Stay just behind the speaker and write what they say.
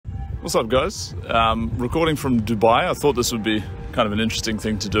What's up, guys? Recording from Dubai. I thought this would be kind of an interesting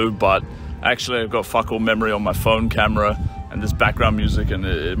thing to do, but actually I've got fuck all memory on my phone camera and this background music, and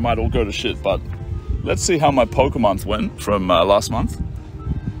it might all go to shit. But let's see how my poker month went from last month.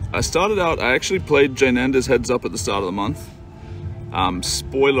 I started out, I actually played Jane Anders heads up at the start of the month.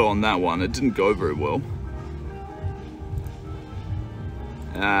 Spoiler on that one, it didn't go very well.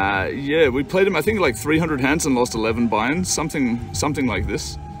 Yeah, we played him I think like 300 hands and lost 11 buy-ins, something like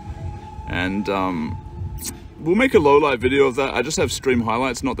this. And we'll make a low light video of that. I just have stream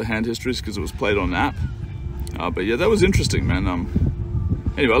highlights, not the hand histories, because it was played on an app. But yeah, that was interesting, man.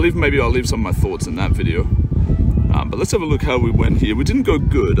 Anyway, maybe I'll leave some of my thoughts in that video. But let's have a look how we went here. We didn't go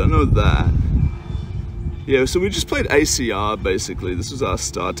good, I know that. Yeah, so we just played ACR basically. This was our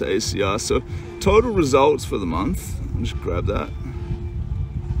start to ACR. So total results for the month. I'll just grab that.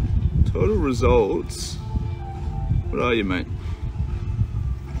 Total results. What are you, mate?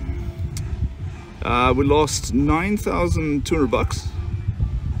 We lost 9,200 bucks,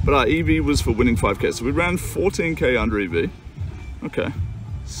 but our EV was for winning 5k, so we ran 14k under EV. Okay,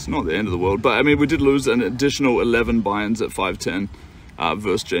 it's not the end of the world, but I mean, we did lose an additional 11 buy-ins at 510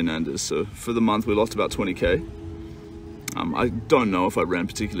 versus Jane Anders, so for the month we lost about 20k. I don't know if I ran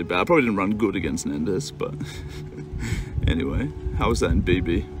particularly bad. I probably didn't run good against Anders, but anyway, how was that in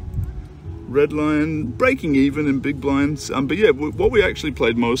BB? Red line, breaking even in big blinds, but yeah, what we actually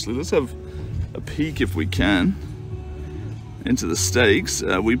played mostly, let's have a peek if we can into the stakes.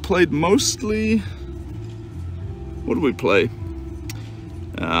 We played mostly, what did we play?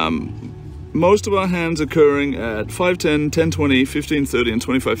 Most of our hands occurring at 510, 1020, 1530 and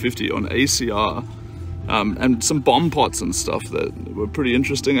 2550 on ACR, and some bomb pots and stuff that were pretty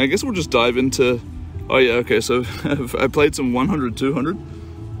interesting. I guess we'll just dive into, oh yeah, okay, so I played some 100, 200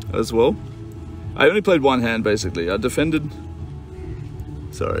 as well. I only played one hand basically. I defended.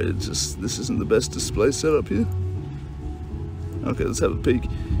 Sorry, this isn't the best display setup here. Okay, let's have a peek.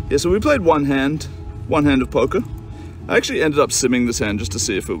 Yeah, so we played one hand of poker. I actually ended up simming this hand just to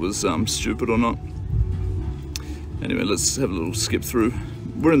see if it was stupid or not. Anyway, let's have a little skip through.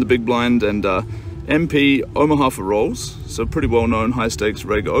 We're in the big blind, and MP Omaha for rolls. So pretty well known high stakes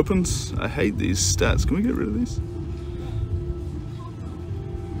reg opens. I hate these stats. Can we get rid of these?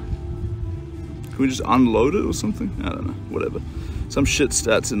 Can we just unload it or something? I don't know, whatever. Some shit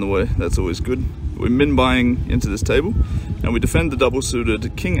stats in the way, that's always good. We're min buying into this table, and we defend the double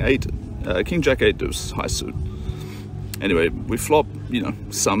suited King Jack 8 deuce high suit. Anyway, we flop, you know,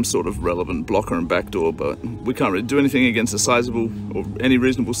 some sort of relevant blocker and backdoor, but we can't really do anything against a sizable or any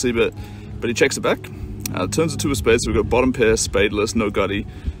reasonable c-bet. But he checks it back. Turns it to a spade, so we've got bottom pair, spadeless, no gutty.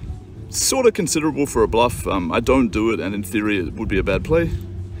 Sort of considerable for a bluff. I don't do it, and in theory it would be a bad play.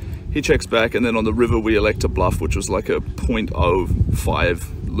 He checks back, and then on the river we elect a bluff, which was like a 0.05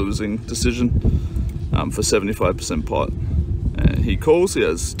 losing decision for 75% pot. And he calls. He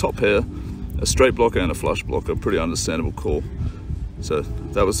has top pair, a straight blocker and a flush blocker. Pretty understandable call. So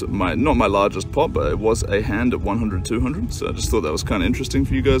that was not my largest pot, but it was a hand at 100, 200. So I just thought that was kind of interesting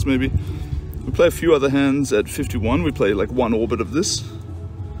for you guys maybe. We play a few other hands at 51. We play like one orbit of this.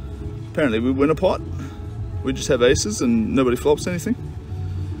 Apparently we win a pot. We just have aces and nobody flops anything.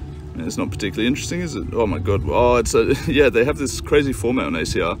 It's not particularly interesting, is it? Oh my god. Oh, it's a, yeah, they have this crazy format on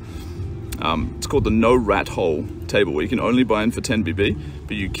ACR. It's called the no rat hole table, where you can only buy in for 10 BB,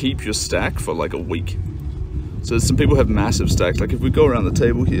 but you keep your stack for like a week. So some people have massive stacks. Like if we go around the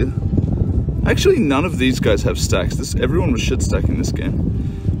table here, actually none of these guys have stacks. Everyone was shit stacking this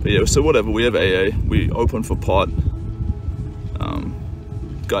game. But yeah, so whatever, we have AA, we open for pot.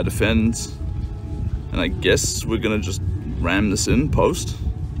 Guy defends, and I guess we're gonna just ram this in post.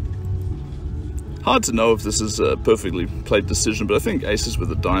 Hard to know if this is a perfectly played decision, but I think aces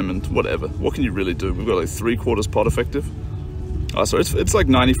with a diamond, whatever. What can you really do? We've got like 3/4 pot effective. Oh, sorry, it's like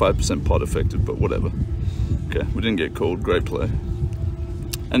 95% pot effective, but whatever. Okay, we didn't get called, great play.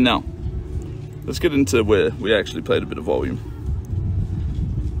 And now, let's get into where we actually played a bit of volume.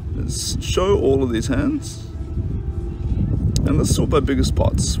 Let's show all of these hands. And let's sort by biggest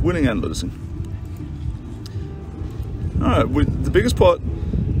pots, winning and losing. All right, the biggest pot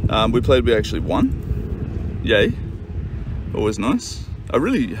we played, we actually won. Yay. Always nice. I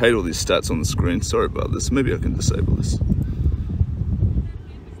really hate all these stats on the screen. Sorry about this. Maybe I can disable this.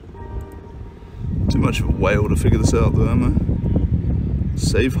 Too much of a whale to figure this out though, am I?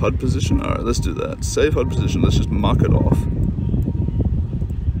 Save HUD position? Alright, let's do that. Save HUD position. Let's just mark it off.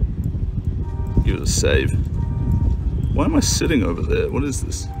 Give it a save. Why am I sitting over there? What is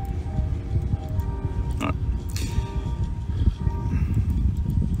this? Alright.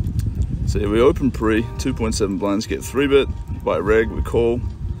 So yeah, we open pre, 2.7 blinds, get 3-bet by reg, we call.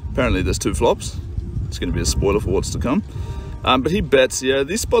 Apparently there's 2 flops. It's going to be a spoiler for what's to come. But he bets. Yeah,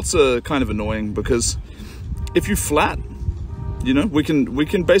 these spots are kind of annoying because if you flat, you know, we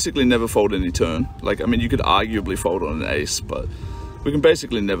can basically never fold any turn. Like, I mean, you could arguably fold on an ace, but we can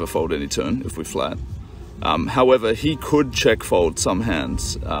basically never fold any turn if we flat. However, he could check fold some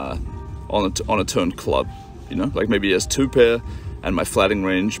hands on a turned club, you know, like maybe he has 2 pair and my flatting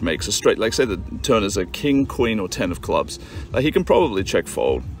range makes a straight, like say the turn is a king, queen, or 10 of clubs. Like he can probably check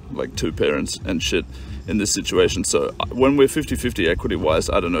fold like 2 pair and shit in this situation. So when we're 50-50 equity wise,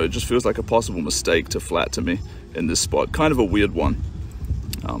 I don't know, it just feels like a possible mistake to flat to me in this spot. Kind of a weird one.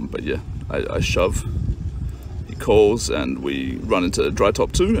 But yeah, I shove. He calls and we run into dry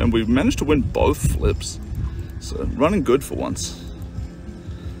top 2 and we managed to win both flips. So running good for once.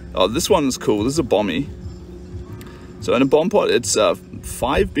 Oh, this one is cool. This is a bomby. So in a bomb pot, it's 5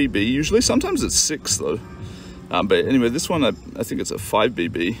 BB usually. Sometimes it's 6 though. But anyway, this one, I think it's a 5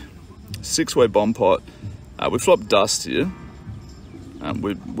 BB. 6-way bomb pot. We flop dust here.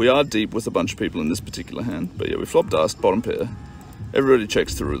 We are deep with a bunch of people in this particular hand. But yeah, we flop dust, bottom pair. Everybody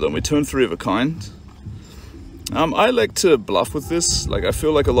checks through them. We turn 3 of a kind. I like to bluff with this. Like, I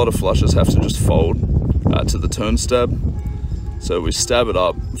feel like a lot of flushes have to just fold to the turn stab. So we stab it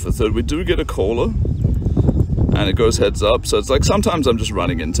up for third. We do get a caller. And it goes heads up. So it's like sometimes I'm just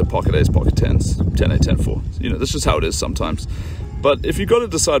running into pocket ace, pocket 10s, 10-8, 10-4. You know, that's just how it is sometimes. But if you got to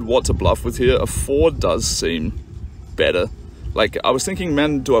decide what to bluff with here, a 4 does seem better. Like, I was thinking,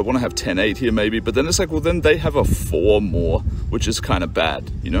 man, do I want to have 10-8 here maybe? But then it's like, well, then they have a 4 more, which is kind of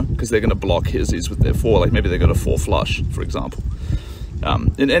bad, you know? Because they're going to block hisies with their 4. Like, maybe they got a 4 flush, for example.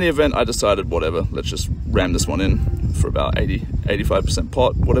 In any event, I decided, whatever, let's just ram this one in for about 80-85%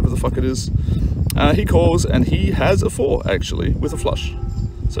 pot, whatever the fuck it is. He calls, and he has a 4, actually, with a flush.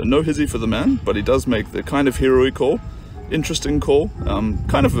 So no hizzy for the man, but he does make the kind of hero-y call. Interesting call.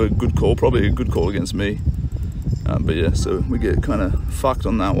 Kind of a good call, probably a good call against me. But yeah, so we get kind of fucked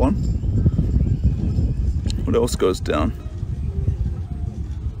on that one. What else goes down?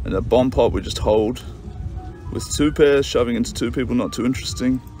 And a bomb pot we just hold. With 2 pairs, shoving into 2 people, not too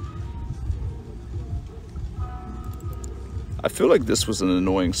interesting. I feel like this was an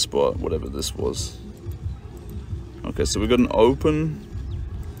annoying spot, whatever this was. Okay, so we got an open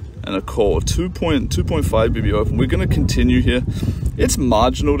and a call. 2.5 BB open. We're going to continue here. It's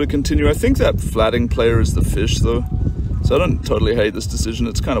marginal to continue. I think that flatting player is the fish, though. So I don't totally hate this decision.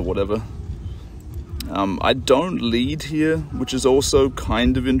 It's kind of whatever. I don't lead here, which is also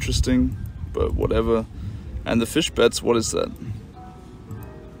kind of interesting, but whatever. And the fish bets, what is that?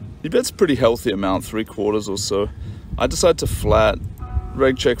 He bets a pretty healthy amount, 3/4 or so. I decide to flat,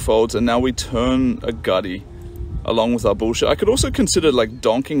 reg check folds, and now we turn a gutty along with our bullshit. I could also consider like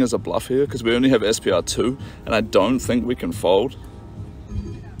donking as a bluff here because we only have SPR 2 and I don't think we can fold.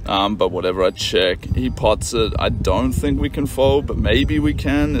 But whatever, I check. He pots it. I don't think we can fold, but maybe we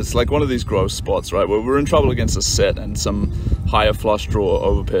can. It's like one of these gross spots, right, where we're in trouble against a set and some higher flush draw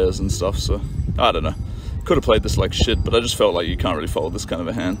over pairs and stuff, so I don't know. Could have played this like shit, but I just felt like you can't really fold this kind of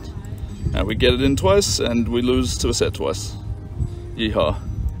a hand. And we get it in twice, and we lose to a set twice. Yeehaw.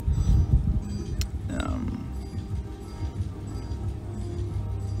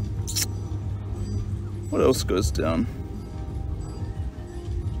 What else goes down?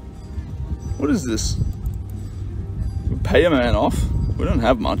 What is this? We pay a man off? We don't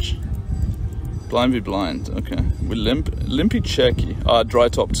have much. Blind v blind, okay. We limpy checky. Dry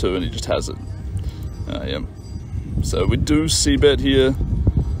top 2, and he just has it. Yeah. So we do c-bet here.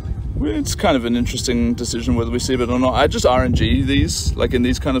 It's kind of an interesting decision whether we c-bet or not. I just RNG these, like in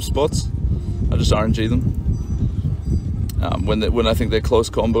these kind of spots. I just RNG them when I think they're close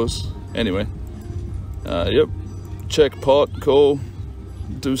combos. Anyway, yep. Check pot, call,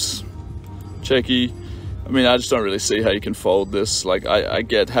 deuce, checky. I mean, I just don't really see how you can fold this. Like, I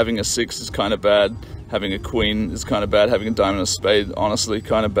get having a 6 is kind of bad, having a queen is kind of bad, having a diamond and a spade, honestly,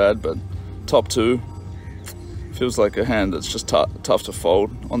 kind of bad, but top 2 feels like a hand that's just tough to fold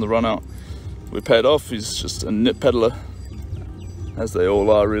on the run out. We pay it off. He's just a nit peddler, as they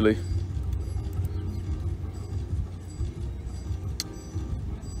all are, really.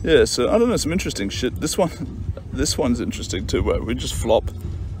 Yeah, so I don't know, some interesting shit. This one's interesting too, where we just flop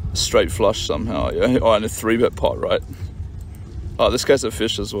a straight flush somehow. Yeah? Oh, and a 3-bet pot, right? Oh, this guy's a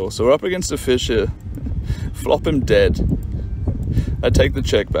fish as well. So we're up against a fish here. Flop him dead. I take the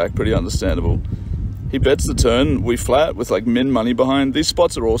check back, pretty understandable. He bets the turn, we flat with like min money behind. These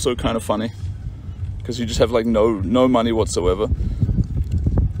spots are also kind of funny because you just have like no money whatsoever.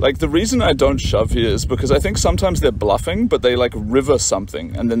 Like, the reason I don't shove here is because I think sometimes they're bluffing, but they like river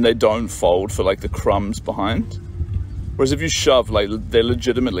something and then they don't fold for like the crumbs behind. Whereas if you shove, like, they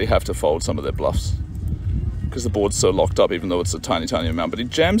legitimately have to fold some of their bluffs because the board's so locked up, even though it's a tiny, tiny amount. But he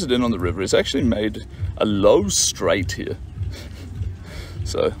jams it in on the river. He's actually made a low straight here.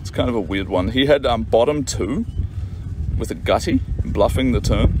 So it's kind of a weird one. He had bottom 2 with a gutty, bluffing the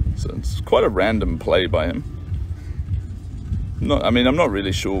turn. So it's quite a random play by him. I mean, I'm not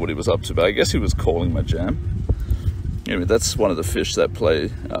really sure what he was up to, but I guess he was calling my jam. Anyway, that's one of the fish that play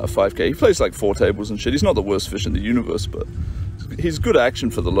 5K. He plays like 4 tables and shit. He's not the worst fish in the universe, but he's good action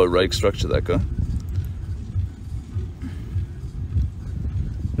for the low rake structure, that guy.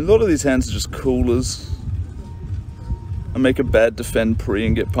 A lot of these hands are just coolers. I make a bad defend pre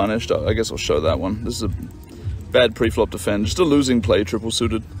and get punished. I guess I'll show that one. This is a bad pre-flop defend, just a losing play triple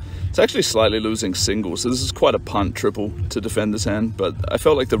suited. It's actually slightly losing single, so this is quite a punt triple to defend this hand, but I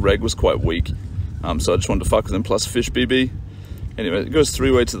felt like the reg was quite weak, so I just wanted to fuck with him, plus fish BB. Anyway, it goes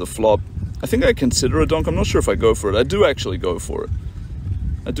 3-way to the flop. I think I consider a donk. I'm not sure if I go for it. I do actually go for it.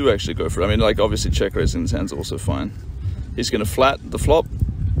 I mean, like, obviously check raising this hand's also fine. He's going to flat the flop.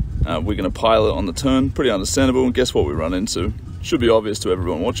 We're going to pile it on the turn. Pretty understandable. And guess what we run into? Should be obvious to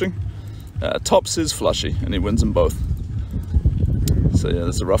everyone watching. Tops his flushy, and he wins them both. So yeah,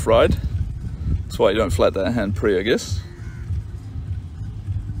 that's a rough ride. That's why you don't flat that hand pre, I guess.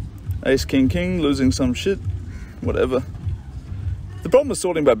 Ace, king, king, losing some shit. Whatever. The problem with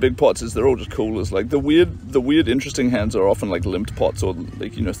sorting by big pots is they're all just coolers. Like, the weird interesting hands are often like limped pots, or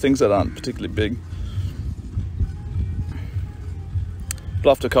like, you know, things that aren't particularly big.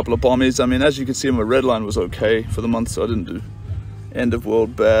 Bluffed a couple of bombies. I mean, as you can see, my red line was okay for the month, so I didn't do end of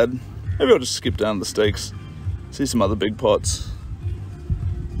world bad. Maybe I'll just skip down the stakes, see some other big pots.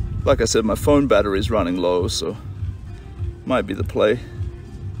 Like I said, my phone battery is running low, so might be the play.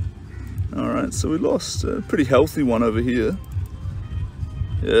 Alright, so we lost a pretty healthy one over here.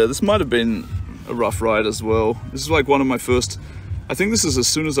 Yeah, this might have been a rough ride as well. This is like one of my first, I think this is as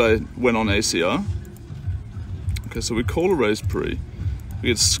soon as I went on ACR. Okay, so we call a raise pre. We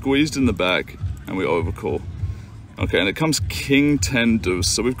get squeezed in the back and we overcall. Okay, and it comes king 10 deuce.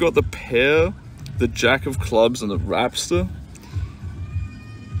 So we've got the pair, the jack of clubs, and the rapster.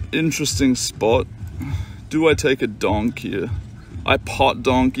 Interesting spot. Do I take a donk here? I pot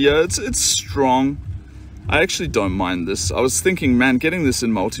donk. Yeah, it's strong. I actually don't mind this. I was thinking, man, getting this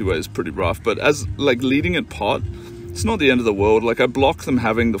in multi-way is pretty rough, but as like leading at pot, it's not the end of the world. Like, I block them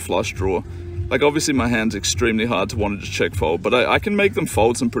having the flush draw. Like, obviously my hand's extremely hard to want to just check fold, but I can make them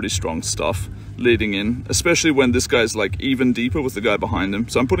fold some pretty strong stuff leading in, especially when this guy's like even deeper with the guy behind him.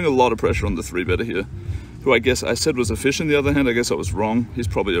 So I'm putting a lot of pressure on the 3-better here, who I guess I said was a fish in the other hand. I guess I was wrong. He's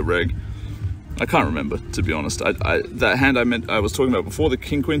probably a reg. I can't remember, to be honest. That hand I was talking about before, the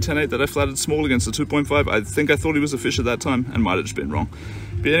king queen 10-8 that I flatted small against the 2.5, I think I thought he was a fish at that time and might have just been wrong.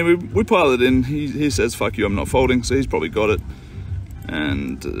 But anyway, we pile it in. He says, fuck you, I'm not folding, so he's probably got it.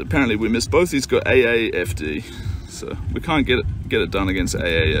 And apparently we missed both. He's got AAFD, so we can't get it done against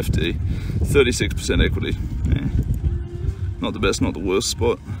AAFD. 36% equity. Yeah. Not the best, not the worst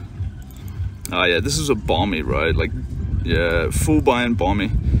spot. Ah, yeah, this is a bomby, right? Like, yeah, full buy-in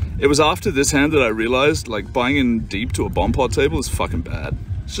bomby. It was after this hand that I realized, like, buying in deep to a bomb pot table is fucking bad.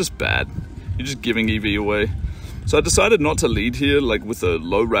 It's just bad. You're just giving EV away. So I decided not to lead here, like, with a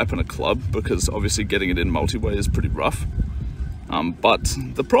low wrap and a club, because obviously getting it in multi-way is pretty rough. But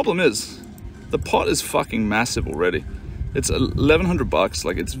the problem is, the pot is fucking massive already. It's 1,100 bucks.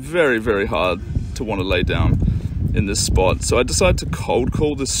 Like, it's very, very hard to want to lay down in this spot. So I decided to cold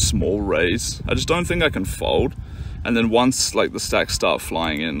call this small raise. I just don't think I can fold. And then once like the stacks start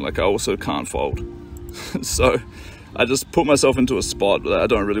flying in, like, I also can't fold. So I just put myself into a spot that I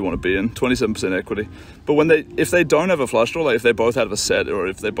don't really want to be in. 27% equity. But if they don't have a flush draw, like if they both have a set, or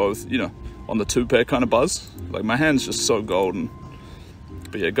if they both, you know, on the 2-pair kind of buzz, like, my hand's just so golden.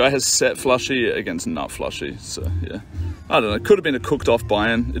 But yeah, guy has set flushy against nut flushy, so yeah. I don't know, it could have been a cooked off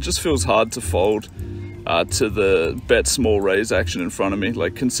buy-in. It just feels hard to fold to the bet small raise action in front of me,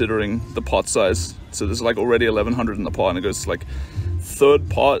 like, considering the pot size. So there's like already 1,100 in the pot, and it goes to like 3rd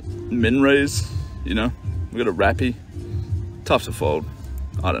pot min raise, you know. We got a rappy. Tough to fold.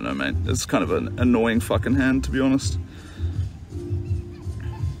 I don't know, mate. It's kind of an annoying fucking hand, to be honest.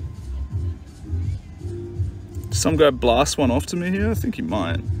 Some guy blasts one off to me here? I think he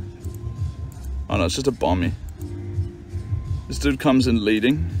might. Oh no, it's just a bomby. This dude comes in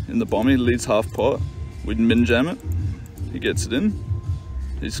leading in the bomby, leads half pot. We'd min jam it. He gets it in.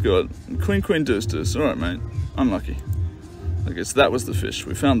 He's got queen, queen, deuce, deuce. All right, mate. Unlucky. I guess that was the fish.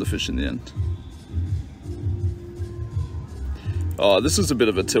 We found the fish in the end. Oh, this is a bit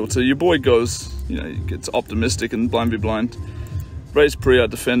of a tilter. Your boy goes, you know, he gets optimistic and blind be blind. Raise pre, I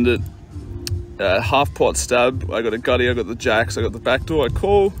defend it. half pot stab. I got a gutty, I got the jacks, I got the backdoor. I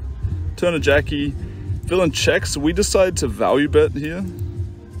call, turn a jackie, villain checks. We decide to value bet here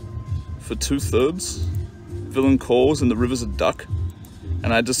for 2/3. Villain calls and the river's a duck.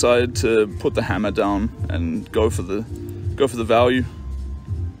 And I decided to put the hammer down and go for the value.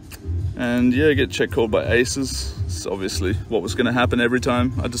 And yeah, get check called by aces. It's obviously what was going to happen every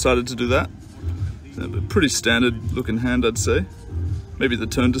time I decided to do that. A pretty standard looking hand, I'd say. Maybe the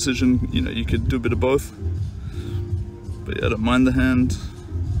turn decision, you know, you could do a bit of both. But yeah, I don't mind the hand.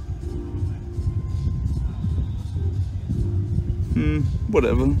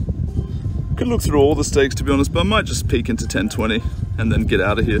 Whatever. Could look through all the stakes, to be honest, but I might just peek into 10-20 and then get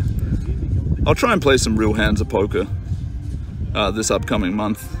out of here. I'll try and play some real hands of poker this upcoming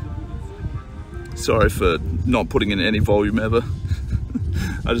month. Sorry for not putting in any volume ever.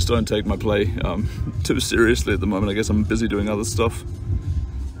 I just don't take my play too seriously at the moment. I guess I'm busy doing other stuff.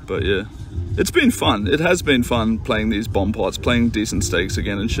 But yeah, it's been fun. It has been fun playing these bomb pots, playing decent stakes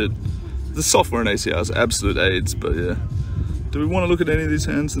again and shit. The software and ACR is absolute aids, but yeah. Do we want to look at any of these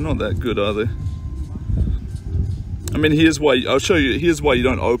hands? They're not that good, are they? I mean, here's why, I'll show you, here's why you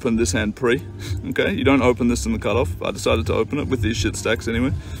don't open this hand pre, okay? You don't open this in the cutoff. I decided to open it with these shit stacks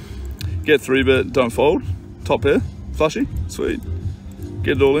anyway. Get 3-bet, don't fold. Top pair, flushy, sweet.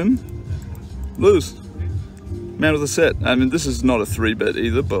 Get it all in, lose. Man with a set. I mean, this is not a 3-bet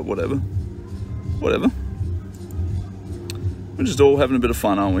either, but whatever. Whatever. We're just all having a bit of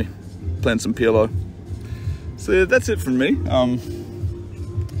fun, aren't we? Playing some PLO. So yeah, that's it from me.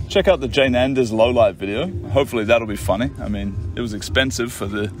 Check out the Jane Anders lowlight video. Hopefully that'll be funny. I mean, it was expensive for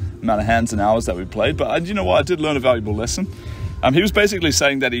the amount of hands and hours that we played, but you know what? I did learn a valuable lesson. He was basically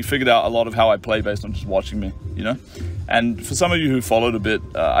saying that he figured out a lot of how I play based on just watching me, you know? And for some of you who followed a bit,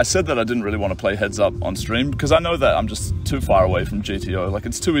 I said that I didn't really want to play heads up on stream because I know that I'm just too far away from GTO. Like,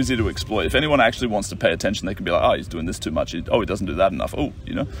 it's too easy to exploit. If anyone actually wants to pay attention, they can be like, oh, he's doing this too much. Oh, he doesn't do that enough. Oh,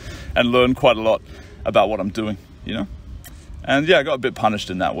 you know? And learn quite a lot about what I'm doing, you know? And yeah, I got a bit punished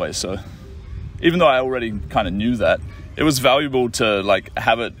in that way. So even though I already kind of knew that, it was valuable to like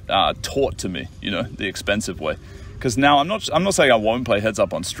have it taught to me, you know, the expensive way. Because now I'm not saying I won't play heads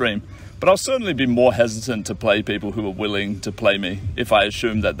up on stream, but I'll certainly be more hesitant to play people who are willing to play me if I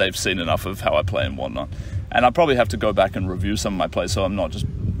assume that they've seen enough of how I play and whatnot. And I'll probably have to go back and review some of my plays so I'm not just,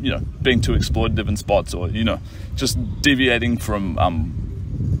 you know, being too exploitative in spots or, you know, just deviating from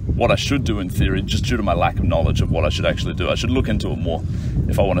what I should do in theory just due to my lack of knowledge of what I should actually do. I should look into it more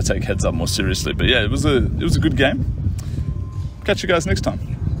if I want to take heads up more seriously. But yeah, it was a good game. Catch you guys next time.